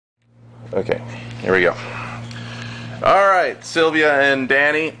Okay, here we go. Alright, Sylvia and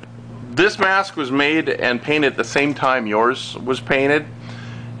Danny. This mask was made and painted at the same time yours was painted.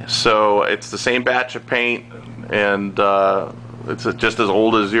 So it's the same batch of paint, and it's just as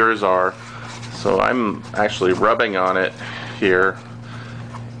old as yours are. So I'm actually rubbing on it here,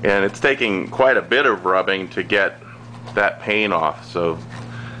 and it's taking quite a bit of rubbing to get that paint off. So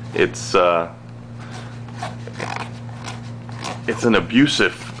it's an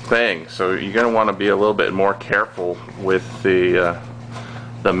abusive thing. So you're going to want to be a little bit more careful with the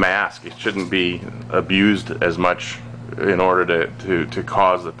mask. It shouldn't be abused as much in order to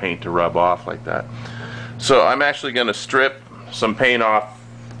cause the paint to rub off like that. So I'm actually going to strip some paint off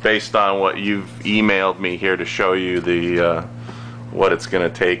based on what you've emailed me here to show you the what it's going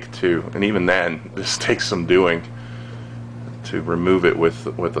to take to, and even then this takes some doing to remove it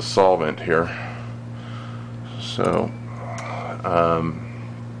with a solvent here. So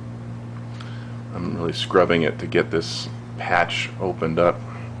I'm really scrubbing it to get this patch opened up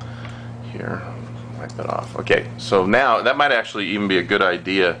here. Wipe it off. Okay, so now that might actually even be a good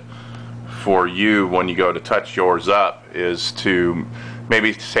idea for you when you go to touch yours up, is to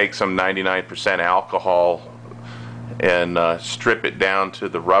maybe take some 99% alcohol and strip it down to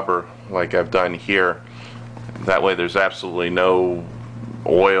the rubber like I've done here. That way there's absolutely no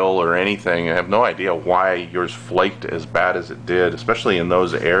oil or anything. I have no idea why yours flaked as bad as it did, especially in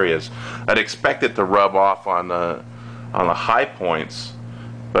those areas. I'd expect it to rub off on the high points,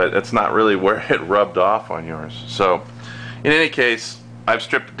 but that's not really where it rubbed off on yours. So in any case, I've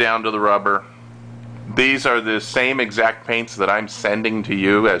stripped it down to the rubber. These are the same exact paints that I'm sending to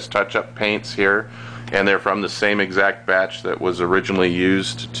you as touch-up paints here, and they're from the same exact batch that was originally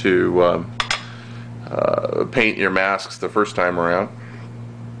used to paint your masks the first time around.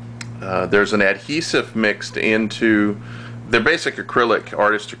 There's an adhesive mixed into, they're basic acrylic,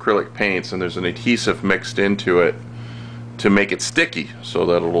 artist acrylic paints, and there's an adhesive mixed into it to make it sticky so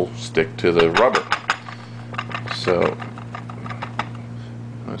that it'll stick to the rubber. So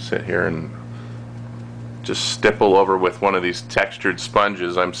I'll sit here and just stipple over with one of these textured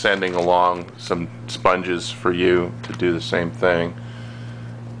sponges. I'm sending along some sponges for you to do the same thing.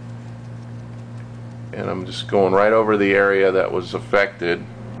 And I'm just going right over the area that was affected.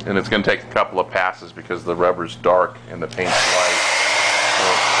 And it's going to take a couple of passes because the rubber's dark and the paint's light. So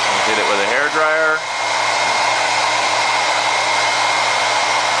I'm going to hit it with a hairdryer.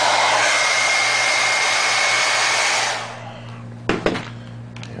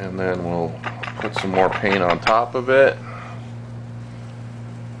 And then we'll put some more paint on top of it.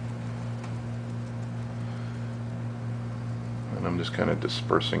 And I'm just kind of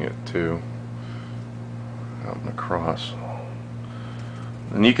dispersing it too, out and across.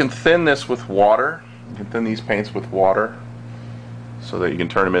 And you can thin this with water. You can thin these paints with water so that you can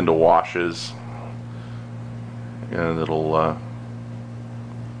turn them into washes, and it'll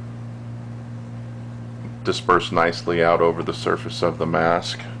disperse nicely out over the surface of the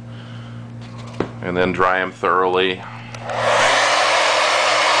mask. And then dry them thoroughly with the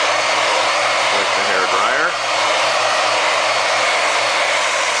hair dryer.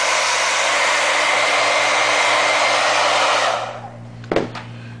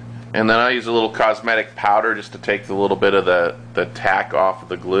 And then I use a little cosmetic powder just to take a little bit of the tack off of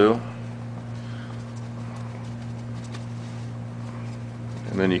the glue.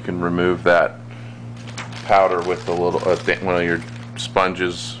 And then you can remove that powder with a little one of your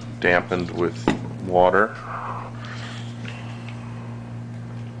sponges dampened with water.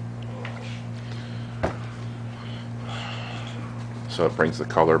 So it brings the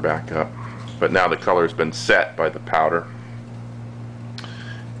color back up. But now the color has been set by the powder.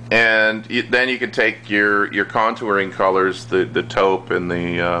 And then you can take your contouring colors, the taupe and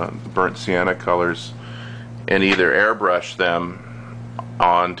the burnt sienna colors, and either airbrush them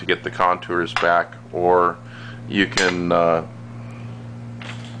on to get the contours back, or you can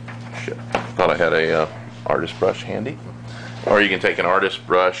shit, I thought I had a artist brush handy, or you can take an artist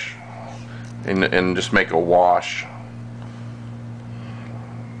brush and just make a wash,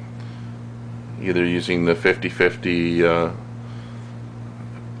 either using the 50-50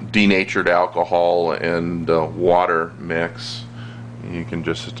 denatured alcohol and water mix. You can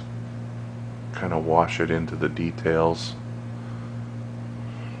just kind of wash it into the details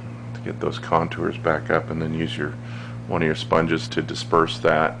to get those contours back up, and then use one of your sponges to disperse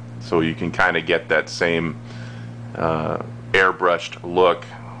that, so you can kind of get that same airbrushed look,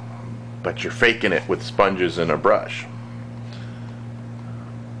 but you're faking it with sponges and a brush.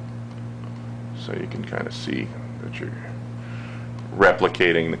 So you can kind of see that you're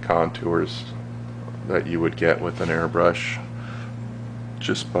replicating the contours that you would get with an airbrush.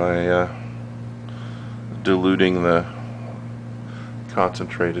 just by diluting the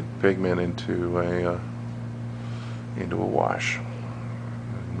concentrated pigment into a wash.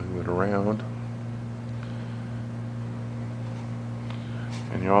 Move it around,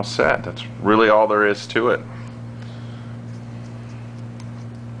 and you're all set. That's really all there is to it.